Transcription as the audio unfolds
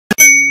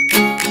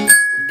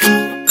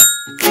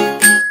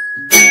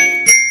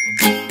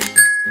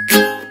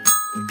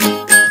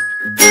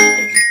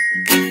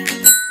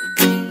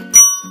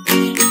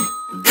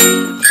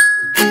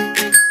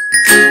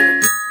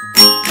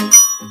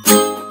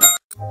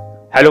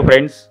Hello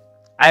friends,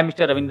 I am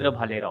Mr.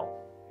 Bhalerao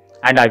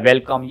and I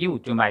welcome you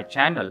to my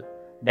channel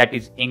that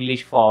is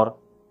English for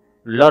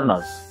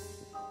Learners.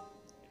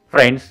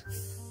 Friends,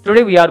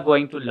 today we are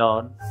going to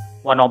learn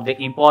one of the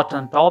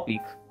important topic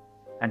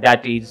and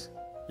that is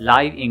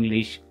live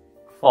English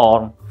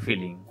form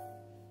filling.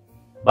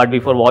 But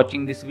before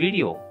watching this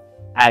video,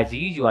 as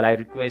usual I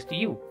request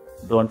you,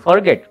 don't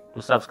forget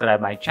to subscribe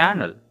my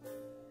channel.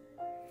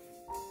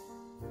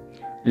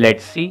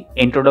 Let's see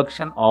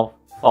introduction of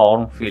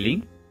form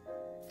filling.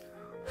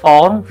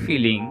 Form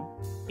filling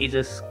is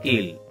a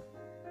skill.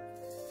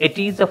 It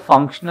is a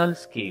functional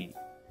skill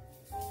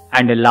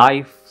and a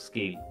life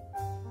skill.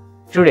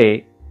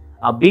 Today,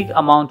 a big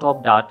amount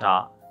of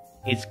data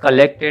is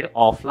collected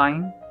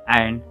offline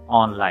and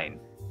online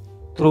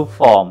through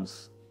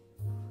forms.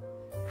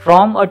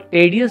 From a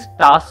tedious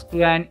task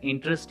to an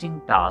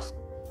interesting task,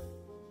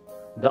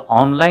 the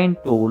online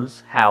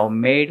tools have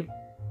made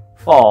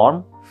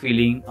form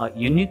filling a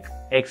unique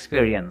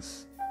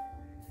experience.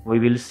 We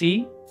will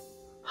see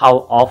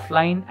how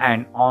offline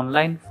and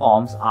online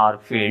forms are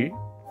filled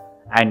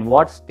and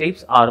what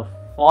steps are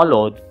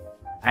followed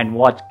and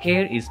what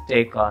care is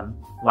taken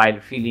while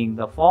filling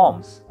the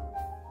forms.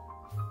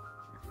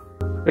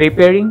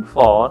 Preparing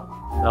for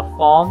the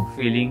form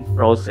filling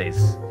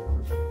process.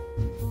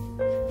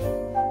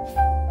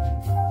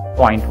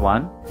 Point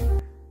 1.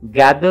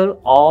 Gather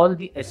all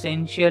the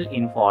essential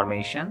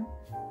information,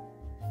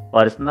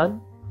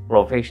 personal,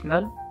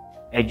 professional,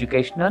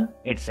 educational,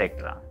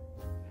 etc.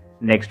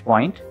 Next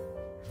point.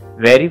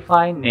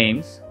 Verify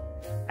names,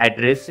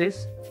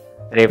 addresses,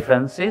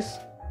 references,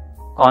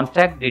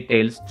 contact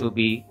details to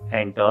be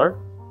entered.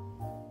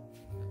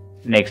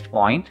 Next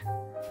point.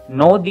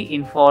 Know the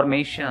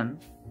information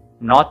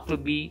not to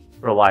be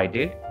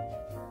provided.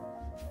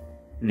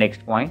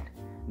 Next point.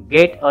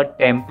 Get a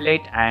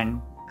template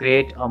and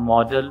create a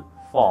model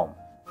form.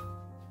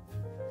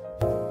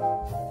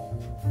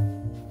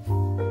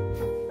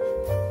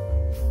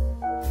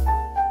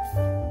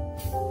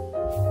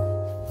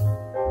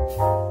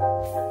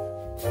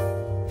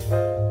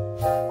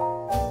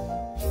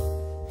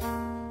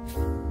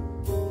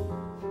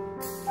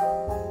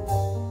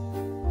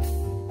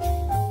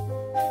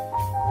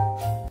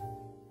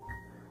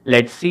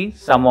 Let's see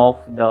some of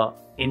the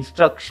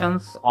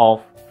instructions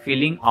of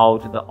filling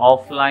out the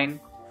offline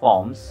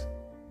forms.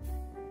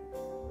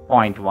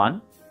 Point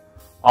 1.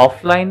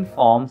 Offline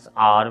forms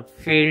are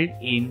filled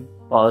in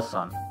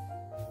person.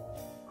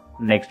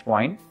 Next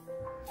point.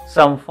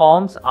 Some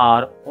forms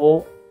are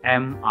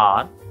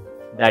OMR,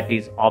 that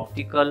is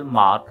optical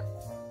mark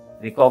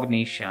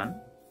recognition,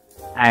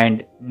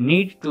 and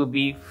need to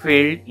be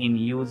filled in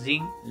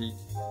using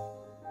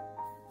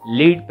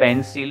lead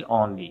pencil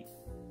only.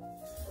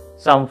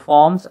 Some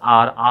forms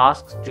are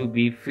asked to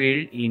be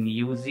filled in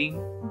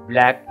using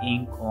black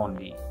ink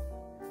only.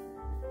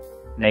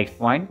 Next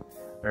point.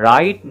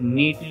 Write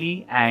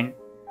neatly and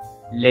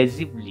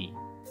legibly.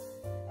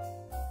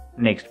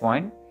 Next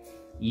point.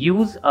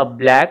 Use a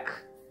black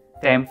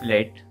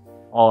template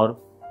or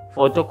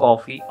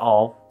photocopy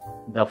of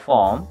the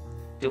form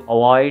to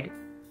avoid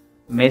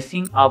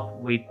messing up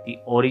with the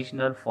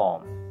original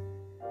form.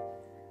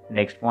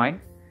 Next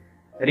point.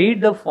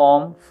 Read the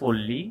form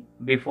fully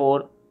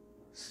before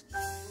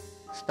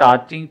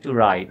starting to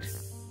write.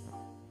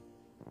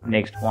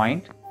 Next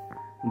point.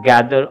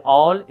 Gather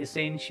all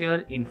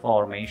essential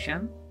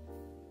information.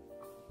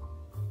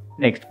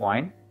 Next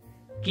point.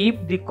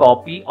 Keep the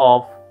copy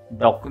of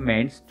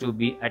documents to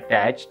be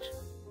attached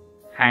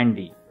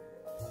handy.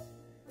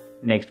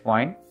 Next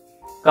point.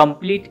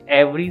 Complete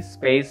every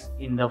space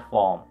in the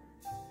form.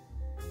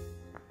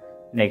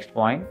 Next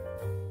point.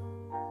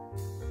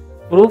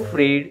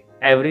 Proofread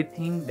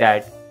everything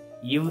that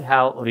you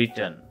have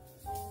written.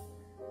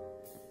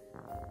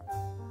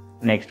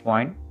 Next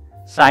point.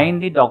 Sign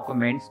the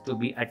documents to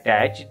be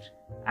attached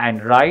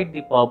and write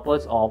the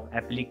purpose of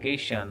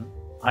application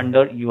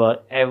under your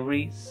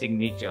every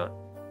signature.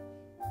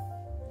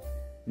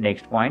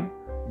 Next point.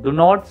 Do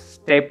not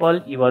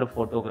staple your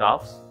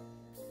photographs.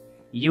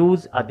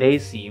 Use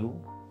adhesive.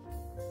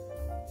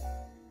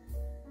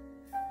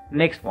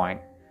 Next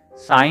point.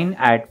 Sign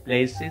at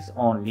places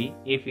only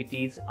if it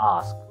is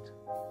asked.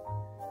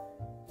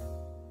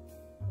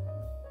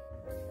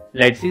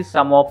 Let's see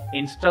some of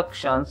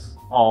instructions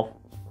of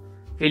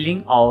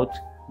filling out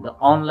the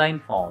online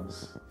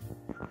forms.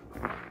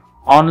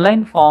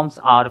 Online forms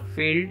are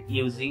filled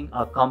using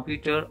a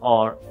computer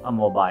or a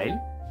mobile.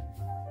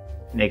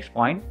 Next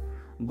point.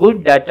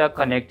 Good data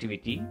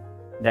connectivity,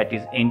 that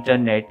is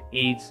internet,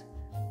 is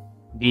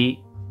the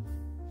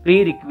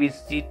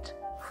prerequisite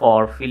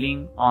for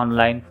filling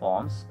online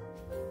forms.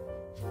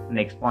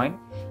 Next point.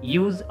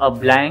 Use a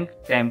blank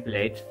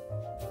template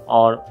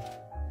or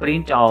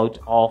print out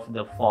of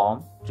the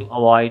form to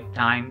avoid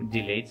time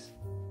delays.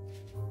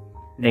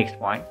 Next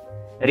point.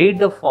 Read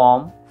the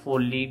form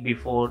fully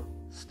before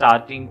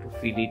starting to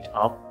fill it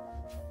up.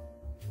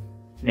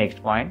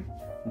 Next point.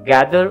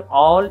 Gather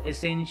all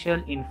essential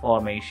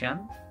information.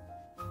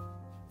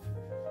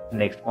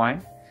 Next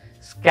point.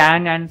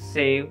 Scan and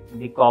save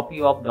the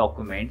copy of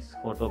documents,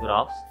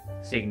 photographs,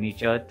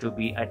 signature to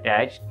be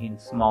attached in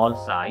small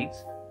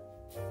size.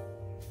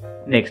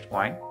 Next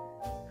point.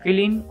 Fill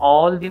in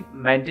all the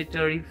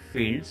mandatory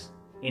fields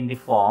in the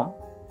form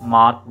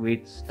marked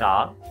with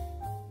star.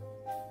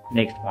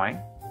 Next point.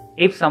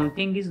 If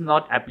something is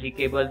not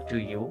applicable to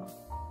you,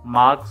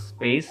 mark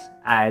space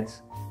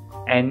as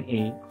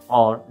NA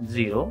or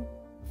 0.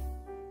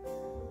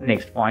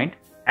 Next point.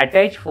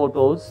 Attach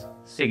photos,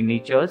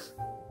 signatures,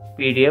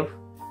 PDF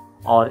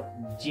or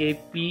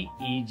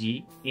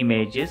JPEG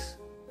images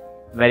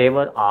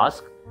wherever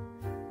asked.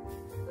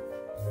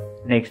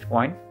 Next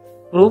point.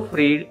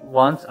 Proofread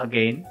once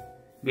again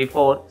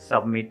before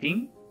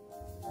submitting.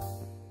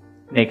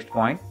 Next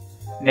point.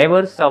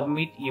 Never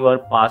submit your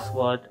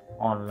password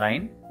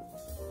online.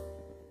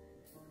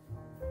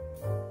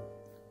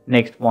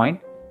 Next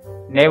point.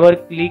 Never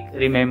click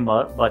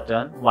remember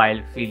button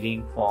while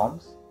filling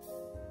forms.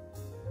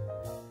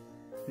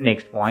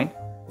 Next point.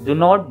 Do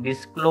not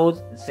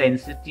disclose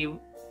sensitive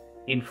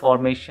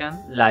information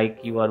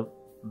like your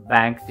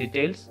bank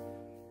details,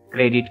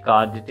 credit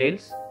card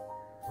details,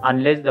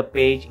 unless the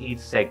page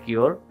is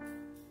secure.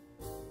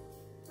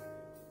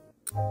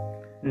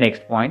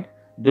 Next point.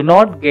 Do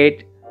not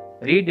get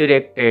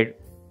redirected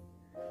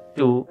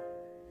to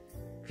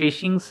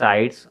phishing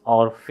sites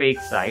or fake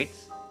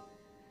sites.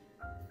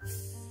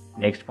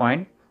 Next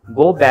point.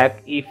 Go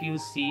back if you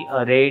see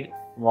a red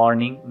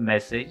warning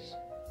message.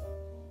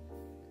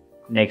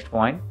 Next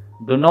point.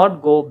 Do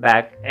not go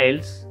back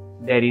else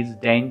there is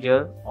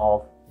danger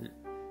of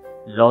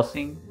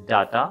losing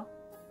data.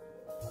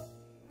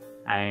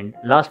 And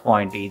last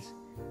point is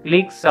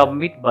click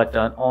submit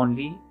button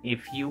only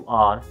if you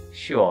are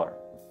sure.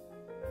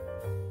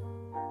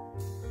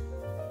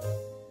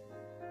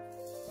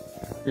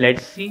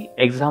 Let's see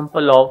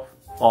example of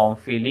form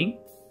filling,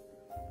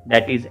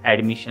 that is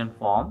admission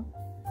form.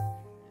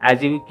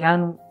 As you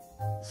can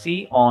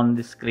see on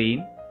the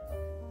screen,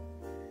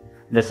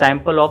 the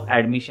sample of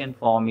admission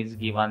form is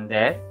given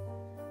there.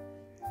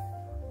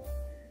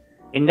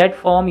 In that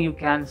form you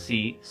can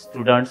see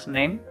student's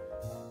name.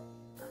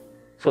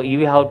 So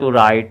you have to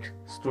write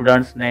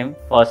student's name,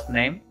 first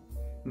name,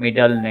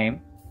 middle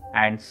name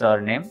and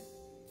surname.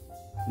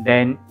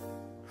 Then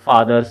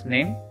father's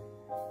name,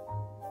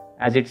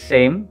 as it's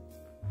same,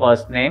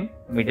 first name,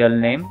 middle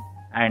name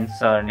and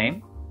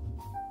surname.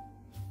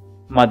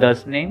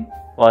 Mother's name,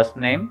 first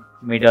name,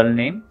 middle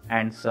name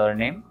and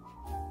surname.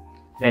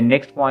 Then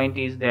next point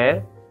is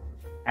there,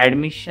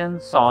 admission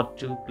sought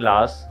to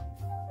class.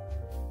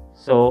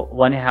 So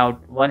one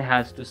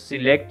has to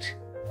select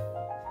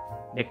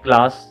the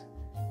class,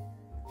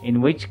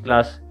 in which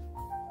class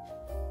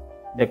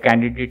the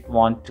candidate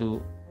want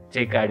to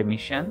take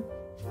admission.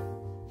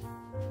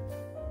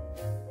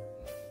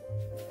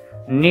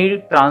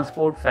 Need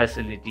transport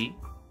facility.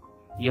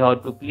 You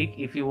have to click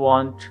if you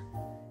want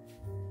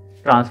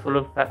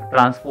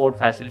transport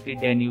facility,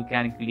 then you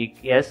can click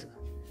yes.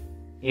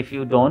 If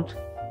you don't,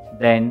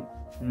 then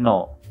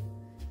no.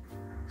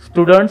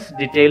 Students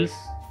details.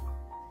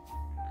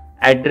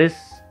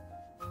 Address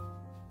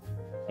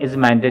is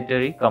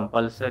mandatory,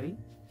 compulsory.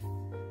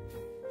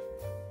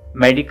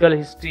 Medical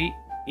history,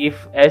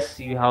 if yes,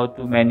 you have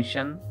to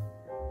mention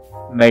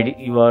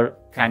your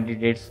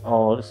candidates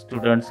or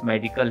students'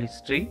 medical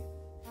history.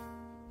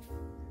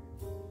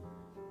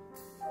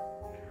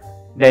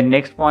 Then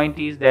next point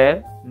is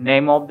there,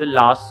 name of the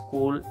last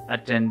school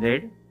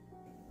attended,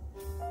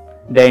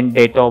 then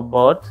date of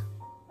birth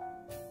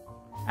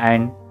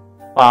and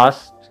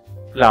past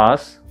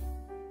class,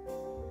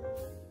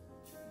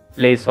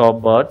 place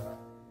of birth,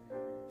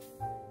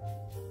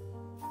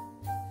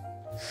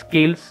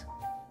 skills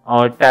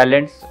or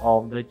talents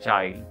of the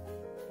child.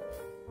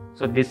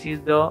 So this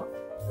is the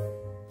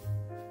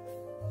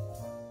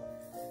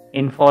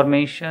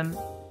information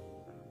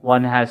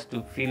one has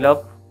to fill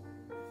up.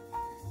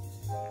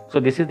 So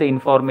this is the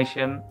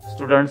information,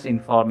 students'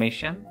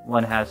 information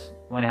one has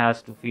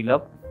to fill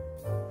up.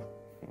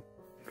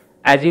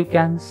 As you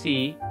can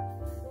see,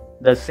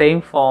 the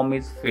same form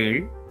is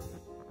filled.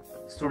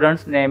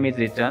 Student's name is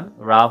written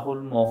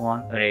Rahul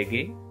Mohan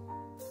Rege.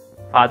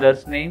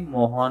 Father's name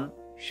Mohan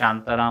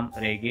Shantaram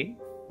Rege.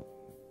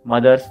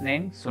 Mother's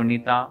name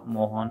Sunita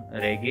Mohan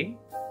Rege.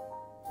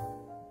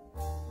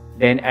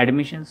 Then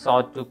admission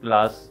sought to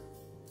class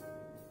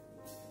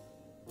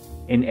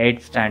in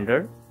 8th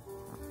standard.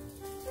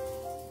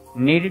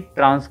 Need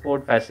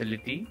transport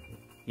facility,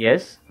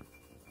 yes.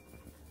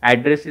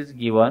 Address is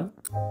given.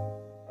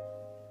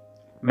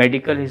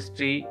 Medical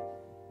history,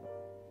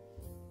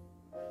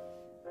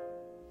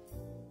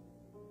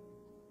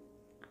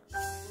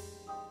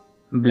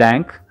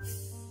 blank.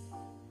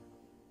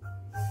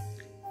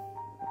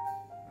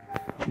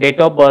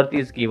 Date of birth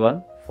is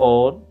given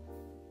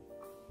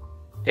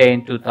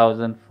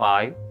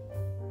 4/10/2005.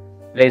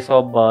 Place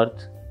of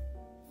birth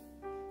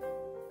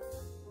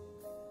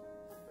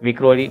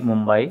Vikhroli,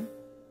 Mumbai.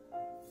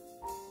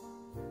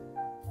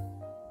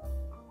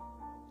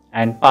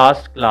 And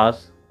past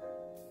class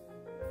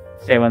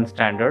 7th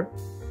standard.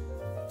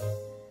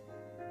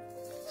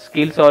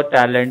 skills or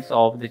talents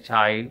of the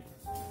child.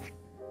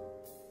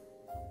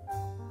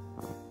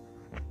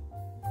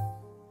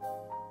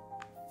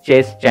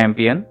 Chess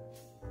champion.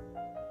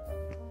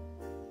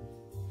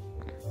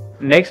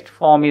 Next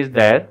form is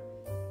there.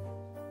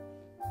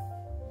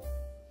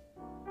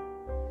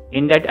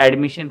 In that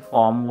admission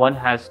form, one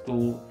has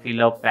to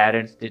fill up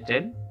parents'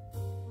 detail,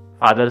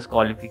 father's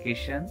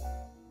qualification,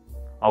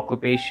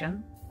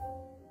 occupation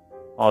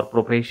or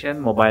profession,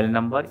 mobile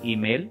number,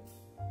 email,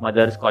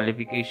 mother's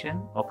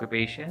qualification,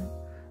 occupation,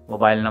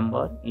 mobile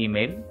number,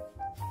 email,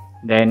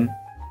 then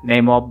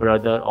name of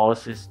brother or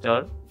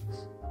sister,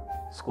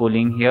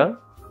 schooling here,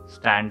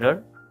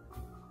 standard,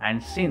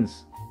 and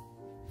since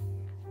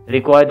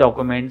required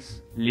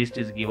documents list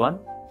is given,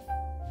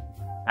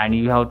 and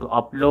you have to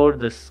upload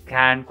the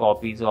scanned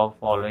copies of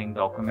following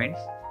documents.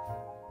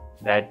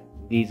 That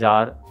these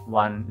are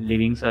 1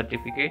 living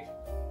certificate,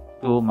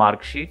 2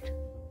 mark sheet,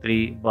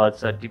 3 birth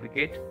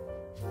certificate,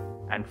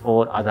 and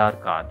 4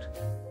 Aadhaar card.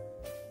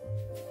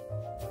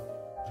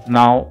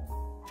 Now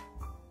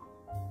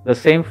the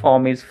same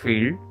form is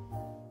filled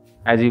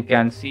as you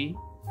can see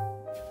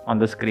on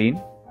the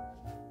screen.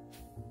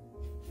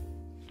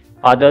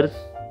 Father's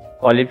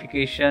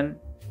qualification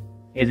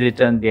is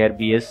written there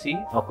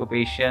BSc,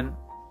 occupation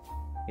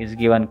is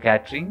given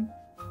catering,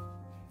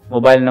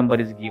 mobile number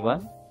is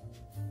given,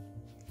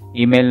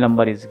 email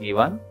number is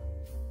given,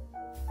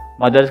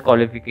 mother's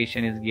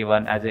qualification is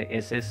given as a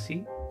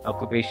SSC,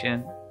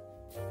 occupation,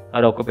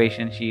 her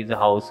occupation she is a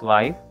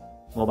housewife,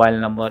 mobile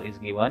number is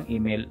given,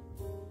 email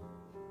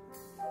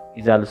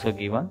is also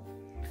given,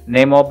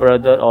 name of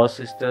brother or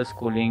sister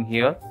schooling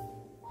here,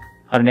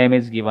 her name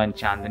is given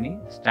Chandni,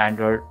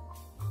 standard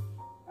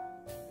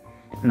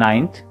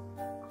 9th,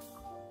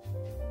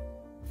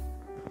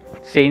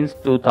 since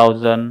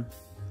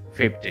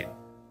 2015.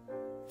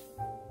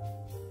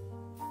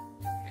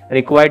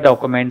 Required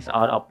documents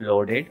are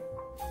uploaded,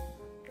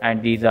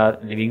 and these are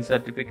living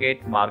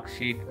certificate, mark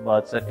sheet,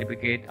 birth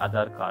certificate,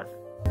 Aadhaar card.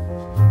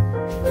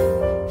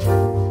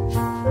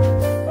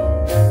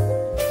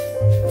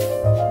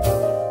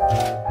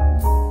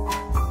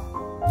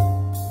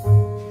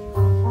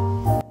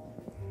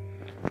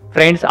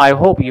 Friends, I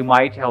hope you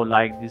might have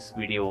liked this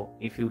video.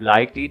 If you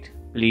liked it,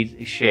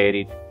 please share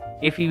it.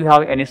 If you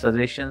have any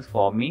suggestions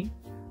for me,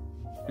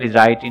 please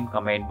write in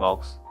comment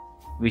box.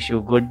 Wish you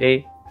a good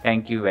day.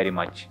 Thank you very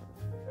much.